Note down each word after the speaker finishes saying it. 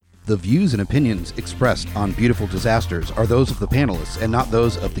The views and opinions expressed on Beautiful Disasters are those of the panelists and not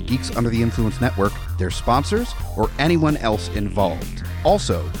those of the Geeks Under the Influence Network, their sponsors, or anyone else involved.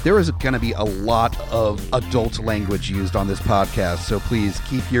 Also, there is going to be a lot of adult language used on this podcast, so please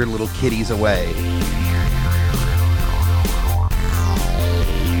keep your little kitties away.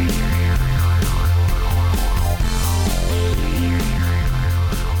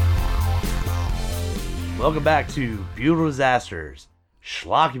 Welcome back to Beautiful Disasters,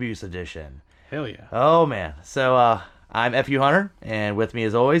 Schlock Abuse Edition. Hell yeah. Oh, man. So, I'm F.U. Hunter, and with me,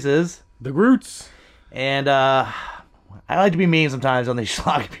 as always, is... The Groots. And, I like to be mean sometimes on the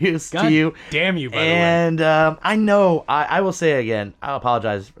Schlock Abuse God to you. damn you, by the way. And, I know, I will say again, I'll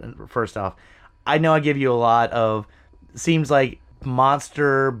apologize first off. I know I give you a lot of, seems like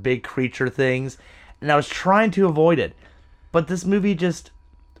monster, big creature things, and I was trying to avoid it. But this movie just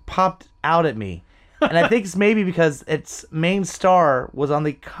popped out at me. And I think it's maybe because its main star was on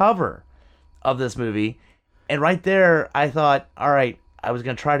the cover of this movie. And right there, I thought, all right, I was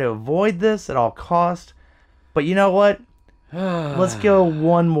going to try to avoid this at all cost. But you know what? Let's go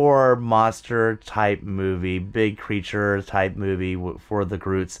one more monster type movie, big creature type movie for the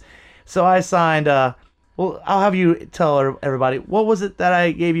Groots. So I signed, well, I'll have you tell everybody, what was it that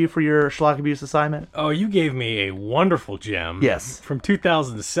I gave you for your Schlock Abuse assignment? Oh, you gave me a wonderful gem. Yes. From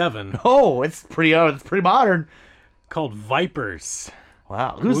 2007 Oh, it's pretty modern. called Vipers.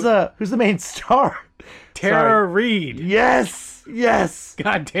 Wow. Who's the main star? Tara Reid. Yes.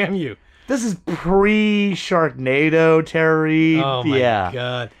 God damn you. This is pre-Sharknado, Tara Reid. Oh my yeah.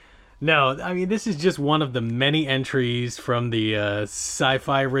 god. No, I mean, this is just one of the many entries from the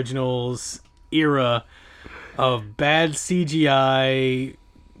sci-fi originals era of bad CGI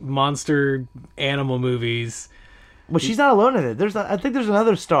monster animal movies. But she's not alone in it. I think there's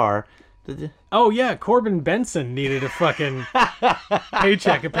another star. Oh yeah, Corbin Benson needed a fucking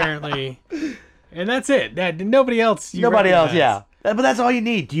paycheck apparently, and that's it. Nobody else. Nobody else. Yeah. But that's all you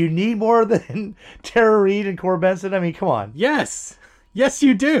need. Do you need more than Tara Reid and Corbin Benson? I mean, come on. Yes,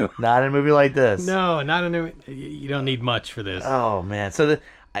 you do. Not in a movie like this. No, not in a. You don't need much for this. Oh man. So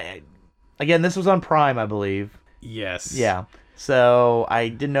again, this was on Prime, I believe. Yes. Yeah. So I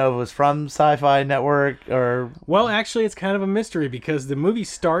didn't know if it was from Sci-Fi Network or... Well, actually, it's kind of a mystery because the movie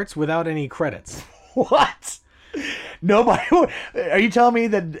starts without any credits. What? Nobody... Are you telling me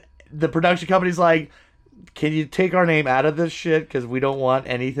that the production company's like, can you take our name out of this shit because we don't want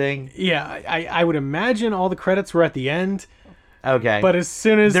anything? Yeah, I would imagine all the credits were at the end. Okay. But as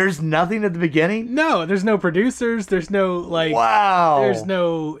soon as... There's nothing at the beginning? No, there's no producers. There's no, like... Wow. There's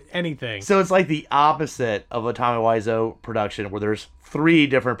no anything. So it's like the opposite of a Tommy Wiseau production where there's 3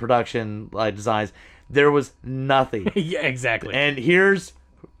 different production designs. There was nothing. Yeah, exactly. And here's,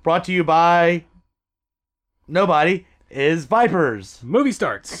 brought to you by nobody, is Vipers. Movie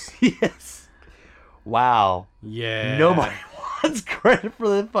starts. Yes. Wow. Yeah. Nobody wants credit for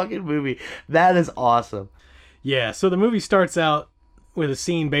the fucking movie. That is awesome. Yeah, so the movie starts out with a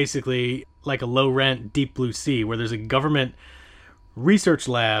scene basically like a low-rent Deep Blue Sea where there's a government research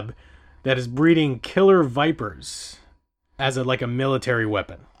lab that is breeding killer vipers as a military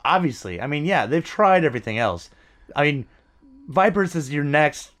weapon. Obviously. I mean, yeah, they've tried everything else. I mean, Vipers is your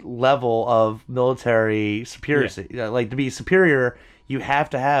next level of military superiority. Yeah. Like, to be superior, you have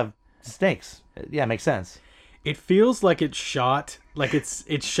to have snakes. Yeah, makes sense. It feels like it's shot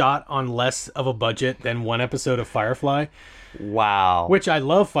on less of a budget than one episode of Firefly. Wow. Which I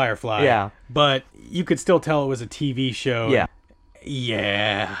love Firefly. Yeah. But you could still tell it was a TV show. Yeah.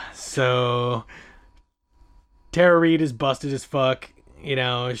 Yeah. So Tara Reid is busted as fuck. You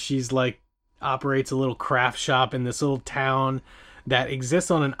know, she's operates a little craft shop in this little town that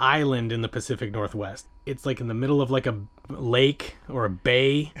exists on an island in the Pacific Northwest. It's in the middle of a lake or a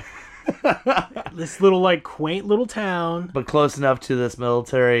bay. This little quaint little town, but close enough to this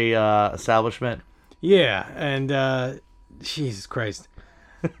military establishment. Yeah, and Jesus Christ,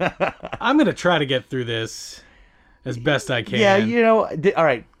 I'm gonna try to get through this as best I can. Yeah, you know. All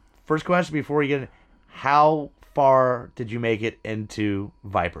right. First question before we get in: how far did you make it into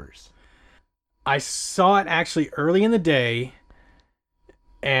Vipers? I saw it actually early in the day.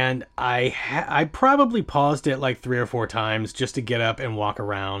 And I probably paused it 3 or 4 times just to get up and walk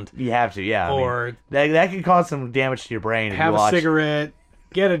around. You have to, yeah. Or that could cause some damage to your brain. Have a cigarette,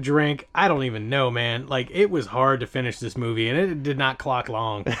 get a drink. I don't even know, man. It was hard to finish this movie, and it did not clock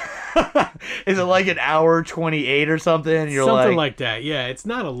long. Is it an hour 28 or something? Something like that. Yeah, it's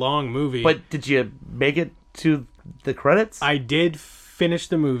not a long movie. But did you make it to the credits? I did finish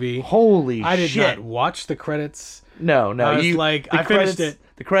the movie. Holy shit! I did not watch the credits. No. I was I finished it.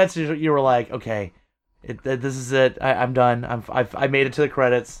 The credits, you were like, okay, this is it. I'm done. I made it to the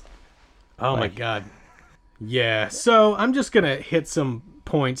credits. Oh my Like- god. Yeah. So I'm just gonna hit some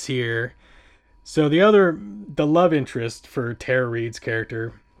points here. So the love interest for Tara Reid's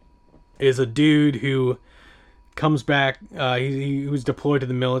character is a dude who comes back. He was deployed to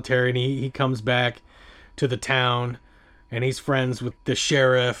the military, and he comes back to the town, and he's friends with the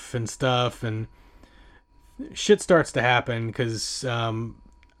sheriff and stuff, and shit starts to happen because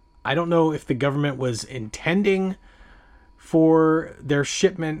I don't know if the government was intending for their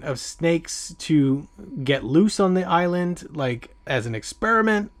shipment of snakes to get loose on the island, like as an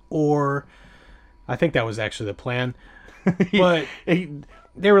experiment, or I think that was actually the plan. But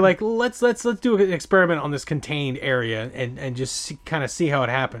they were like, let's do an experiment on this contained area and just kind of see how it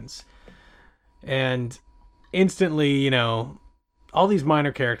happens. And instantly, you know, all these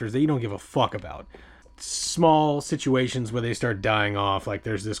minor characters that you don't give a fuck about. Small situations where they start dying off. Like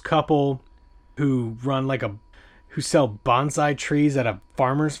there's this couple who who sell bonsai trees at a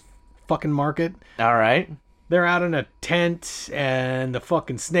farmer's fucking market. All right. They're out in a tent and the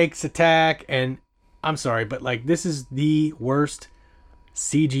fucking snakes attack, and I'm sorry, but like this is the worst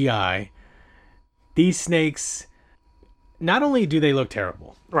CGI. These snakes, not only do they look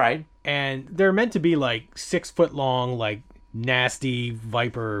terrible, Right. and they're meant to be like 6 foot long, like nasty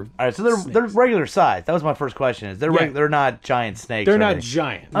viper. All right. So they're regular size. That was my first question. Is they're Yeah. they're not giant snakes? They're or not anything?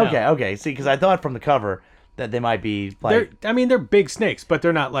 giant. no. Okay. See, because I thought from the cover that they might be like They're big snakes, but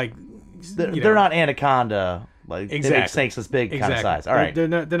they're not like they're not anaconda. Like they make Exactly. snakes this big kind of exactly. size. All right. They're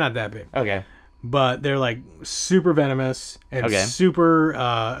not that big. Okay. But they're like super venomous and Okay. super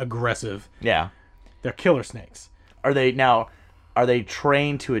aggressive. Yeah. They're killer snakes. Are they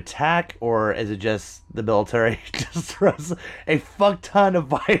trained to attack, or is it just the military just throws a fuck ton of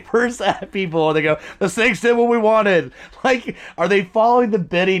vipers at people and they go, the snakes did what we wanted? Like, are they following the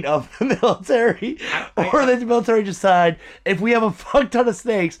bidding of the military? Or did the military decide, if we have a fuck ton of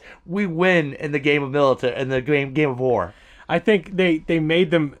snakes, we win in the game of game of war? I think they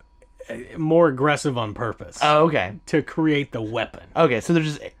made them more aggressive on purpose Oh, okay. to create the weapon. Okay, so they're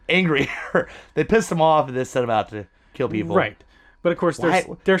just angry. They pissed them off and they set them out to kill people. Right. But of course, Why-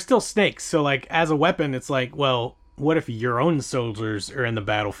 they're still snakes. So, like, as a weapon, it's like, well, what if your own soldiers are in the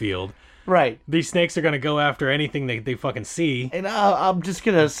battlefield? Right. These snakes are going to go after anything they fucking see. And I'm just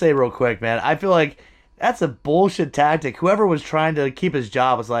going to say real quick, man, I feel like that's a bullshit tactic. Whoever was trying to keep his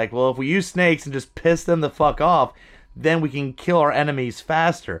job was like, well, if we use snakes and just piss them the fuck off, then we can kill our enemies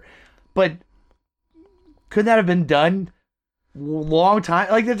faster. But couldn't that have been done long time?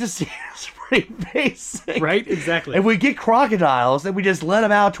 Like, that just seems pretty basic. Right? Exactly. If we get crocodiles and we just let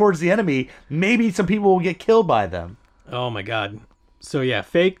them out towards the enemy, maybe some people will get killed by them. Oh, my God. So, yeah,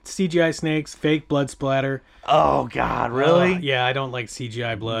 fake CGI snakes, fake blood splatter. Oh, God, really? Yeah, I don't like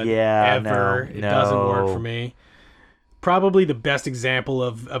CGI blood. Yeah, ever. no, It doesn't work no. for me. Probably the best example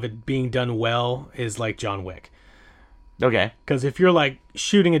of it being done well is like John Wick. Okay, Because if you're like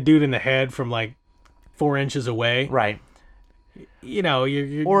shooting a dude in the head from like 4 inches away, right. you know,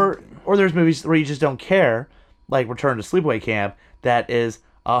 you're Or there's movies where you just don't care, like Return to Sleepaway Camp, that is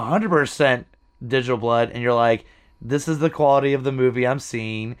 100% digital blood, and you're like, this is the quality of the movie I'm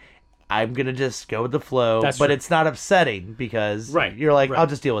seeing. I'm gonna just go with the flow, That's but true. it's not upsetting because Right, you're like, right. I'll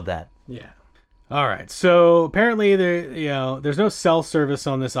just deal with that. yeah. All right. So apparently there's no cell service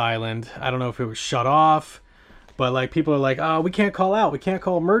on this island. I don't know if it was shut off, but like people are like, oh, we can't call out. We can't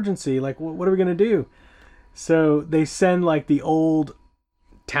call emergency. Like, what are we gonna do? So they send like the old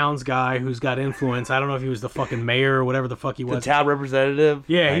towns guy who's got influence. I don't know if he was the fucking mayor or whatever the fuck he The was. town representative.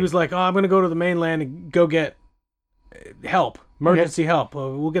 Yeah, he Like, was like, oh, I'm gonna go to the mainland and go get help, emergency help.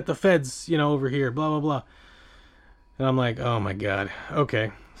 We'll get the feds, over here. Blah blah blah. And I'm like, oh my god.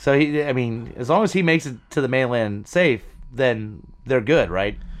 Okay. So I mean, as long as he makes it to the mainland safe, then they're good,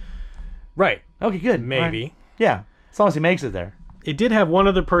 right? Right. Okay, good. Maybe. Right. Yeah, as long as he makes it there. It did have one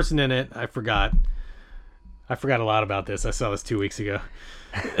other person in it. I forgot a lot about this. I saw this 2 weeks ago.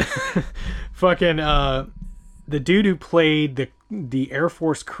 Fucking the dude who played the Air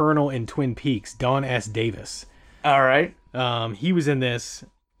Force colonel in Twin Peaks, Don S. Davis. All right. He was in this,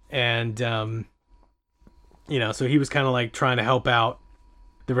 and so he was kind of like trying to help out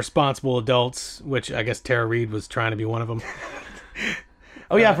the responsible adults, which I guess Tara Reid was trying to be one of them.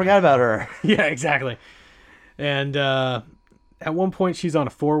 Oh yeah, I forgot about her. Yeah, exactly. And at one point, she's on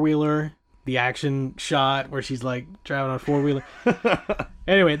a 4-wheeler. The action shot where she's like driving on a 4-wheeler.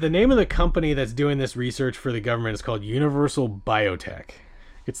 Anyway, the name of the company that's doing this research for the government is called Universal Biotech.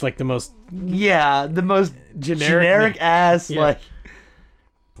 It's like the most Yeah, the most Generic generic ass Yeah. like.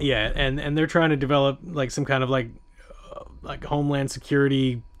 yeah, and they're trying to develop like some kind of like homeland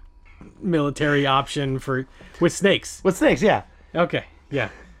security military option with snakes. With snakes, yeah. Okay, yeah.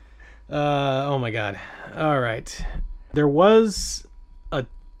 Oh my god. All right. There was a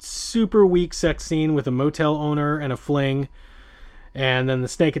super weak sex scene with a motel owner and a fling, and then the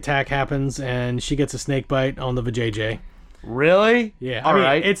snake attack happens, and she gets a snake bite on the vajayjay. Really? Yeah. All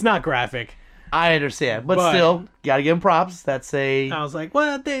right. It's not graphic. I understand, but But- still, gotta give him props. That's a I was like,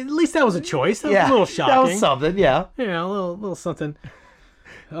 well, at least that was a choice. That was a little shocking. That was something. Yeah. Yeah, a little something.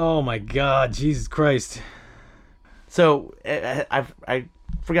 Oh my god, Jesus Christ. So I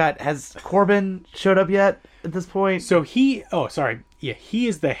forgot. Has Corbin showed up yet at this point? So he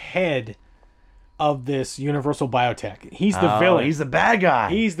is the head of this Universal Biotech. He's the villain. He's the bad guy.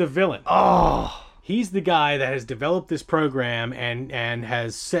 He's the villain. Oh, He's the guy that has developed this program and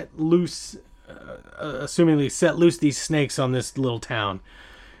has set loose, assumingly set loose these snakes on this little town,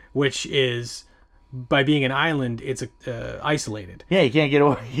 which is, by being an island, it's isolated. yeah. You can't get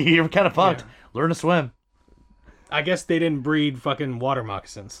away. You're kind of fucked. Yeah. Learn to swim. I guess they didn't breed fucking water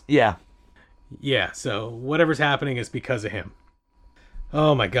moccasins. Yeah. Yeah, so whatever's happening is because of him.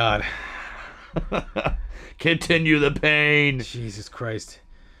 Oh my god. Continue the pain. Jesus Christ.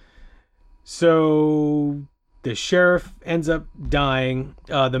 So the sheriff ends up dying.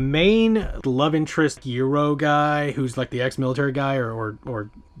 The main love interest hero guy, who's like the ex-military guy or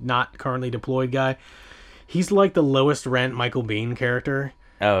not currently deployed guy, he's like the lowest rent Michael Biehn character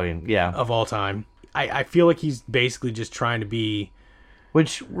Oh, yeah. of all time. I feel like he's basically just trying to be...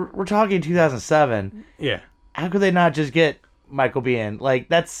 Which we're talking 2007. Yeah. How could they not just get Michael Biehn? Like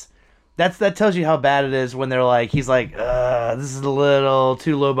that tells you how bad it is when they're like, he's like, this is a little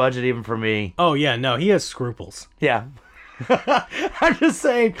too low budget even for me. Oh, yeah, no, he has scruples. Yeah. I'm just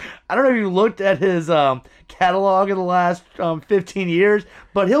saying, I don't know if you looked at his catalog in the last 15 years,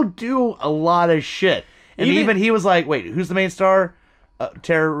 but he'll do a lot of shit. And even he was like, wait, who's the main star?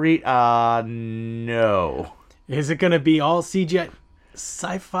 Tara Reid? No. Is it going to be all CGI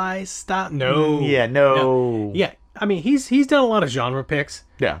sci-fi style? No. Yeah, no. Yeah, I mean, he's done a lot of genre picks.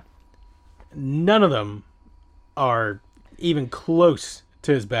 Yeah. None of them are even close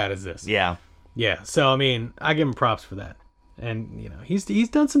to as bad as this. Yeah. Yeah, so I mean, I give him props for that. And, you know, he's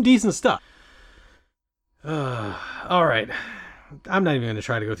done some decent stuff. All right. I'm not even going to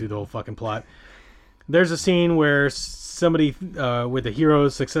try to go through the whole fucking plot. There's a scene where somebody with the hero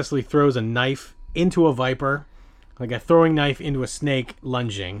successfully throws a knife into a viper, like a throwing knife into a snake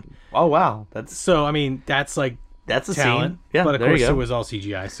lunging. Oh, wow. That's So, I mean, that's like a talent. scene. Yeah, but of there course you go. it was all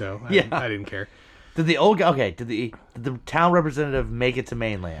CGI, so Yeah. I didn't care. Did the old guy, okay, did the town representative make it to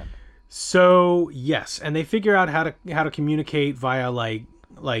mainland? So, yes, and they figure out how to communicate via like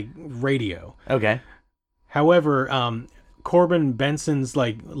radio. Okay. However, Corbin Benson's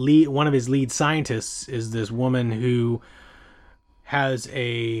one of his lead scientists is this woman who has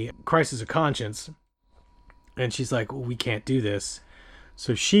a crisis of conscience, and she's like, well, we can't do this.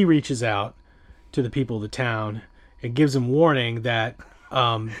 So she reaches out to the people of the town and gives them warning that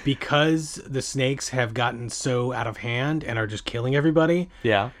because the snakes have gotten so out of hand and are just killing everybody,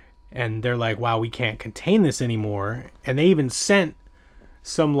 Yeah. and they're like, wow, we can't contain this anymore. And they even sent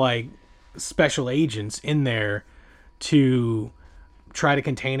some like special agents in there to try to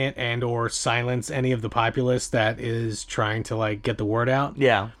contain it and or silence any of the populace that is trying to like get the word out.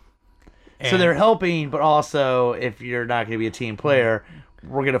 Yeah. So And they're helping, but also if you're not going to be a team player,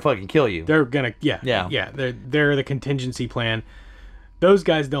 we're going to fucking kill you. they're gonna Yeah. they're the contingency plan. Those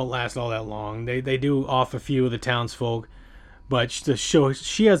guys don't last all that long. They do off a few of the townsfolk, but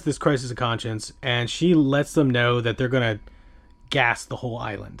she has this crisis of conscience, and she lets them know that they're gonna gas the whole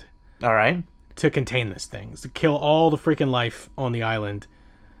island All right. to contain this thing, to kill all the freaking life on the island,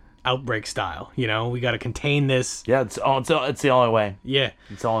 outbreak style. You know, we got to contain this. Yeah, it's the only way. Yeah.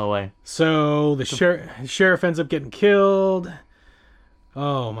 It's the only way. So the sheriff ends up getting killed.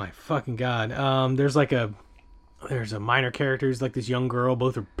 Oh my fucking god. There's a minor character who's like this young girl.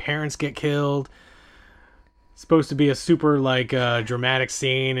 Both her parents get killed. It's supposed to be a super dramatic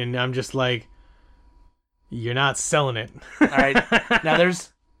scene, and I'm just like, you're not selling it. All right. Now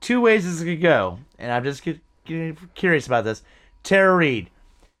there's two ways this could go, and I'm just curious about this. Tara Reid,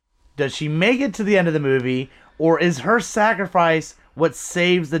 does she make it to the end of the movie, or is her sacrifice what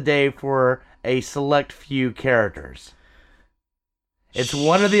saves the day for a select few characters? It's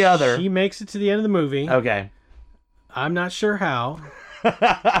one or the other. She makes it to the end of the movie. Okay. I'm not sure how.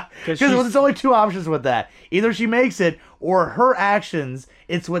 Because there's only two options with that. Either she makes it, or her actions,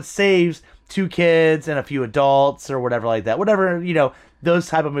 it's what saves two kids and a few adults or whatever like that. Whatever, those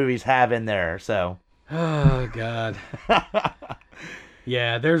type of movies have in there. So. Oh, God.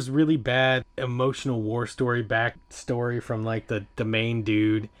 Yeah, there's really bad emotional war story backstory from like the main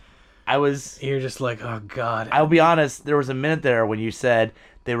dude. You're just like, oh, God. I'll be honest, there was a minute there when you said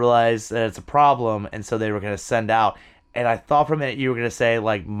they realize that it's a problem, and so they were going to send out. And I thought for a minute you were going to say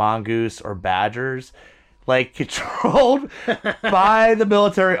like mongoose or badgers, like controlled by the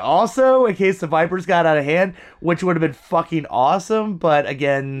military also, in case the Vipers got out of hand, which would have been fucking awesome. But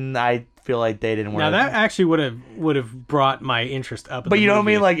again, I feel like they didn't want Now to. that actually would have brought my interest up. But you know what I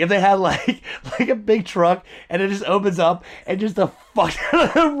mean? Like if they had like a big truck and it just opens up and just the fuck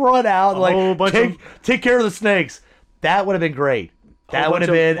run out, whole like bunch take care of the snakes. That would have been great. That would have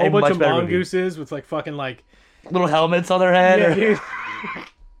been a much better movie. mongooses with like fucking like Little helmets on their head. yeah, or- dude.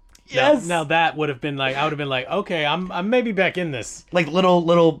 Yes. Now that would have been like I would have been like, okay, I'm maybe back in this. Like little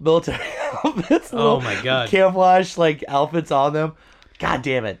military outfits. Oh my God. Camouflage like outfits on them. God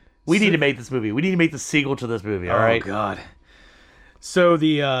damn it. We need to make this movie. We need to make the sequel to this movie. All right. Oh God. So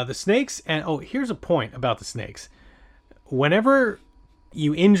the snakes and here's a point about the snakes. Whenever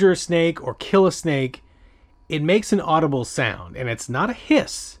you injure a snake or kill a snake, it makes an audible sound, and it's not a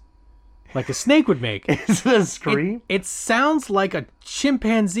hiss like a snake would make. Is it a scream? It sounds like a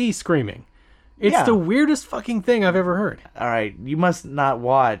chimpanzee screaming. It's Yeah. the weirdest fucking thing I've ever heard. All right. You must not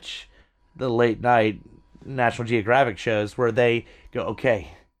watch the late night National Geographic shows where they go, okay,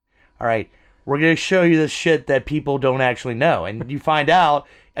 all right, we're going to show you this shit that people don't actually know. And you find out,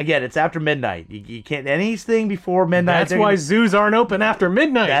 again, it's after midnight. You can't, anything before midnight. That's they're why gonna- zoos aren't open after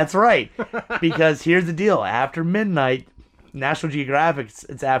midnight. That's right. Because here's the deal. After midnight, National Geographic,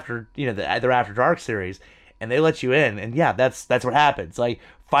 it's after, their After Dark series, and they let you in. And yeah, that's what happens. Like,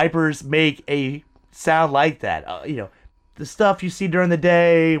 vipers make a sound like that. The stuff you see during the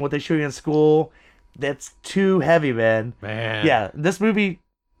day, what they show you in school, that's too heavy, man. Man. Yeah, this movie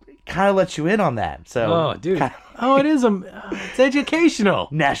kind of lets you in on that. So, Oh, dude. Oh, it is it's educational.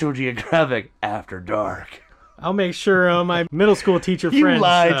 National Geographic After Dark. I'll make sure my middle school teacher You friends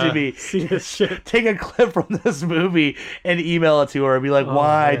lied to me. see this shit. Take a clip from this movie and email it to her and be like,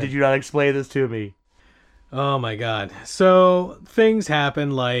 why man. did you not explain this to me? Oh my God. So things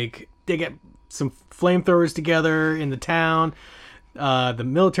happen like they get some flamethrowers together in the town. The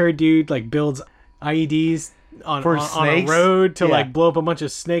military dude like builds IEDs on a snakes? road to Yeah. like blow up a bunch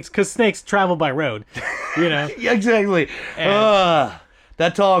of snakes because snakes travel by road, you know. Yeah, exactly. And-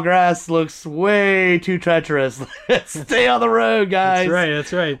 That tall grass looks way too treacherous. Stay on the road, guys.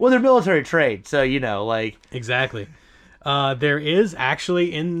 That's right. Well, they're military trained, so Exactly.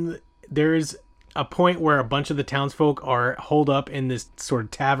 There's a point where a bunch of the townsfolk are holed up in this sort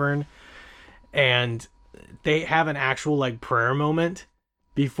of tavern, and they have an actual like prayer moment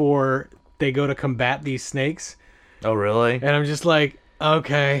before they go to combat these snakes. Oh, really? And I'm just like,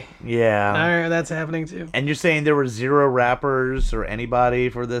 okay, Yeah. all right, that's happening too. And you're saying there were zero rappers or anybody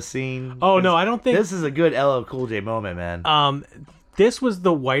for this scene? Oh no, I don't think This is a good LL Cool J moment, man. this was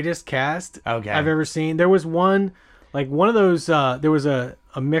the whitest cast Okay. I've ever seen. There was one of those. There was a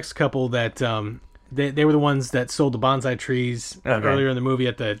mixed couple that they were the ones that sold the bonsai trees Okay. earlier in the movie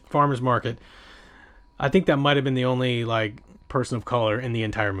at the farmers market. I think that might have been the only like person of color in the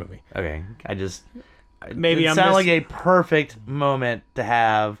entire movie. Okay. Maybe it I'm sounded just- like a perfect moment to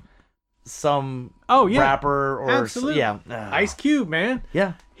have some Oh, yeah. rapper or Absolutely. yeah. Ice Cube, man,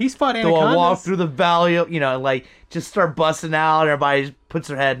 Yeah. he's fought They'll anacondas. walk through the valley, and like just start busting out. Everybody puts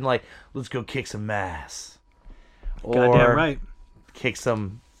their head and like, let's go kick some ass. Goddamn Or right. kick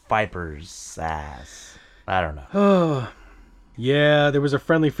some viper's ass. I don't know. Oh, yeah. There was a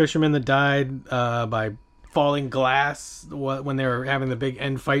friendly fisherman that died by falling glass when they were having the big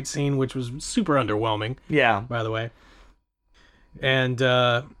end fight scene, which was super underwhelming, Yeah. by the way. And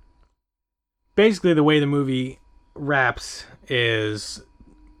basically, the way the movie wraps is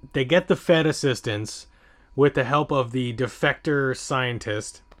they get the Fed assistance with the help of the defector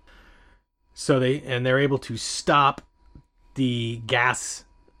scientist. So they're able to stop the gas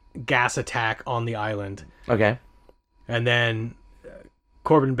attack on the island. Okay. And then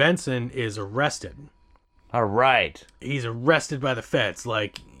Corbin Benson is arrested. All right. He's arrested by the feds.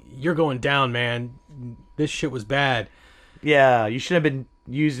 Like, you're going down, man. This shit was bad. Yeah, you should have been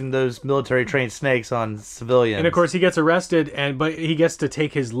using those military trained snakes on civilians. And of course, he gets arrested, but he gets to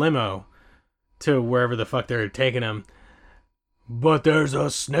take his limo to wherever the fuck they're taking him. But there's a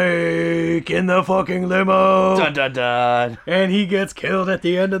snake in the fucking limo, dun dun dun. and he gets killed at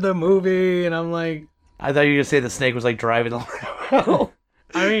the end of the movie. And I'm like, I thought you were gonna say the snake was like driving the limo.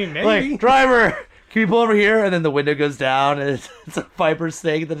 I mean, maybe. Like, driver, can you pull over here? And then the window goes down, and it's a viper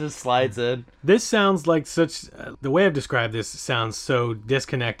snake that just slides in. This sounds like such. The way I've described this sounds so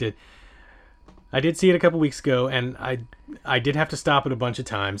disconnected. I did see it a couple weeks ago, and I did have to stop it a bunch of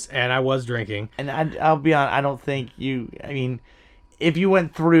times, and I was drinking. And I'll be honest, I don't think you. I mean, if you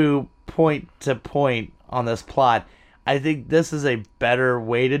went through point to point on this plot, I think this is a better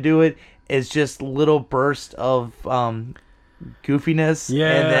way to do it. It's just little bursts of goofiness,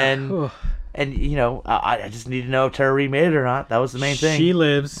 and you know, I just need to know if Tara Reid made it or not. That was the main thing. She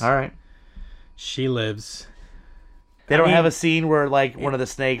lives. All right. She lives. They don't have a scene where like one of the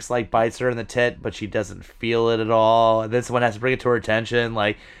snakes like bites her in the tit, but she doesn't feel it at all, and then someone has to bring it to her attention,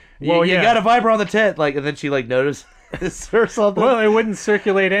 like, well, you got a viper on the tit, like, and then she like notices or something. Well, it wouldn't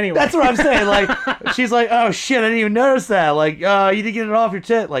circulate anyway. That's what I'm saying. Like, she's like, oh shit, I didn't even notice that. Like, you didn't get it off your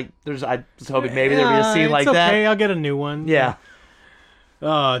tit. Like, I was hoping maybe there'd be a scene like that. Okay, I'll get a new one. Yeah.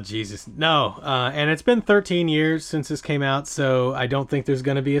 Oh, Jesus. No. And it's been 13 years since this came out, so I don't think there's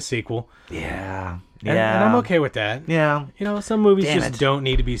going to be a sequel. Yeah. And I'm okay with that. Yeah. You know, some movies don't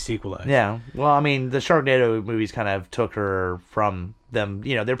need to be sequelized. Yeah. Well, I mean, the Sharknado movies kind of took her from them.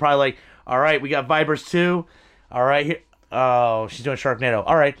 You know, they're probably like, all right, we got Vipers 2. All right, here. Oh, she's doing Sharknado.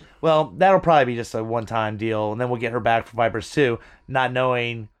 All right. Well, that'll probably be just a one-time deal, and then we'll get her back for Vipers 2, not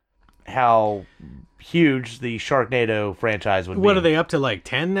knowing how huge the Sharknado franchise would be. What are they up to, like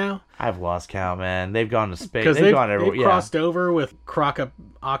 10 now? I've lost count, man. They've gone to space. Because they've gone everywhere. They've crossed over with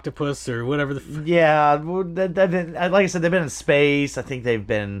Octopus or whatever the. Yeah, like I said, they've been in space. I think they've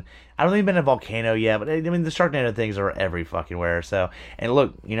been. I don't think they've been in a volcano yet, but I mean, the Sharknado things are every fucking where. So, and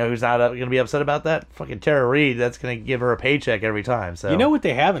look, you know who's not going to be upset about that? Fucking Tara Reid. That's going to give her a paycheck every time. So, you know what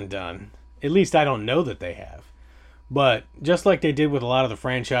they haven't done? At least I don't know that they have. But just like they did with a lot of the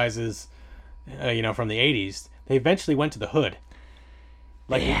franchises, you know, from the 80s, they eventually went to the hood.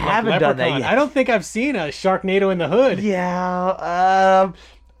 Like, they haven't done that yet. I don't think I've seen a Sharknado in the hood. Yeah,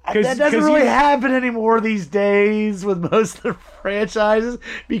 that doesn't really happen anymore these days with most of the franchises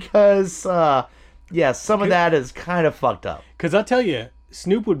because, some of that is kind of fucked up. Because I'll tell you,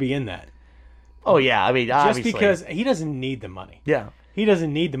 Snoop would be in that. Oh, yeah, I mean, obviously. Just because he doesn't need the money. Yeah. He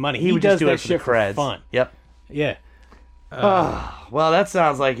doesn't need the money. He would does just do that it for shit the creds. for fun. Yep. Yeah. Well, that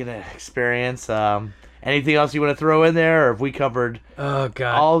sounds like an experience. Anything else you want to throw in there, or have we covered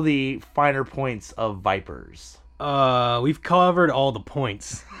all the finer points of Vipers? We've covered all the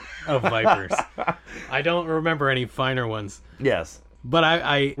points of Vipers. I don't remember any finer ones. Yes. But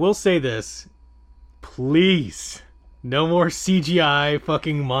I will say this. Please, no more CGI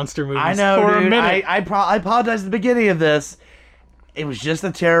fucking monster movies. I know, for dude. a minute. I apologize at the beginning of this. It was just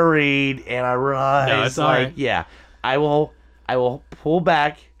a Tara Reid, and I realized, no, it's all right. Yeah, I will pull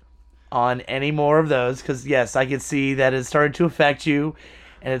back on any more of those, because yes, I can see that it's starting to affect you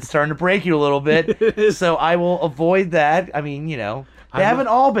and it's starting to break you a little bit. So I will avoid that. I mean, you know, they haven't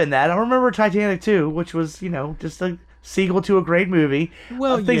all been that. I remember Titanic 2, which was, you know, just a sequel to a great movie.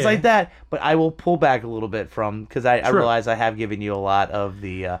 Well, things like that. But I will pull back a little bit from, because I realize I have given you a lot of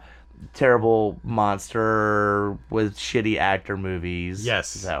the terrible monster with shitty actor movies. Yes.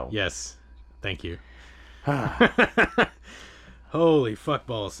 So. Yes. Thank you. Holy fuck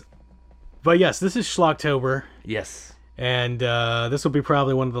balls. But yes, this is Schlocktober. Yes. And this will be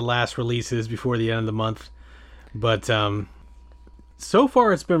probably one of the last releases before the end of the month. But so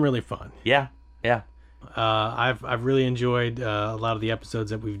far it's been really fun. Yeah. Yeah. I've really enjoyed a lot of the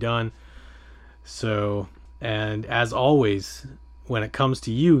episodes that we've done. So, and as always, when it comes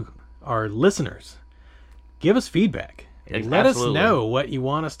to you, our listeners, give us feedback. Let us know what you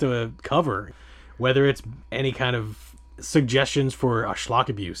want us to cover, whether it's any kind of suggestions for a schlock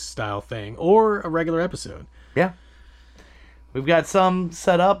abuse style thing or a regular episode. Yeah. We've got some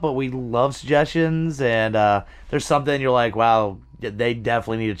set up, but we love suggestions, and there's something you're like, wow, they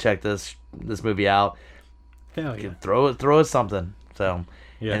definitely need to check this movie out. Hell yeah. Throw us something. So,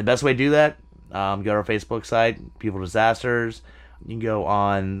 yeah. And the best way to do that, go to our Facebook site, Beautiful Disasters. You can go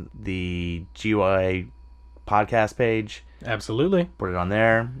on the GUI podcast page. Absolutely. Put it on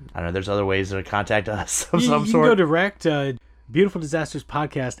there. I don't know, there's other ways to contact us of some you sort. You can go direct. Beautiful Disasters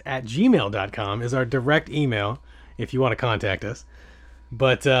Podcast @gmail.com is our direct email if you want to contact us.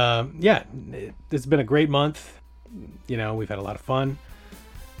 But yeah, it's been a great month. You know, we've had a lot of fun.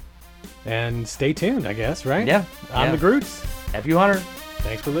 And stay tuned, I guess, right? Yeah. I'm the Groots. F.U. Hunter.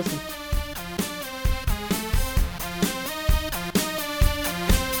 Thanks for listening.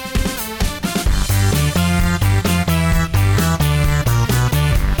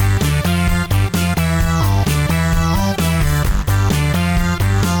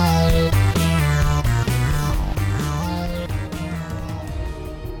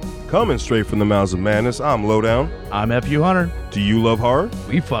 Coming straight from the mouths of madness, I'm Lowdown. I'm F.U. Hunter. Do you love horror?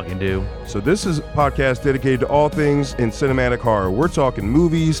 We fucking do. So this is a podcast dedicated to all things in cinematic horror. We're talking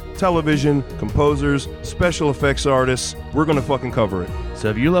movies, television, composers, special effects artists. We're gonna fucking cover it. So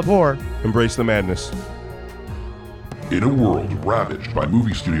if you love horror, embrace the madness. In a world ravaged by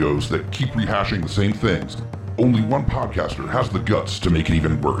movie studios that keep rehashing the same things, Only one podcaster has the guts to make it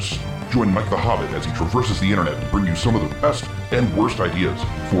even worse. Join Mike the Hobbit as he traverses the internet to bring you some of the best and worst ideas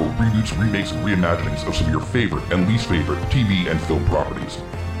for reboots, remakes, and reimaginings of some of your favorite and least favorite TV and film properties.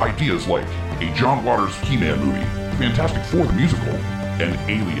 Ideas like a John Waters He-Man movie, Fantastic Four the musical, and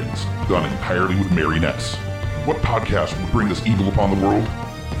Aliens, done entirely with marionettes. What podcast would bring this evil upon the world?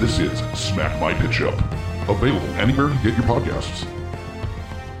 This is Smack My Pitch Up. Available anywhere you get your podcasts.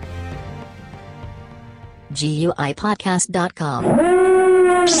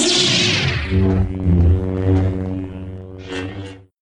 GUIPodcast.com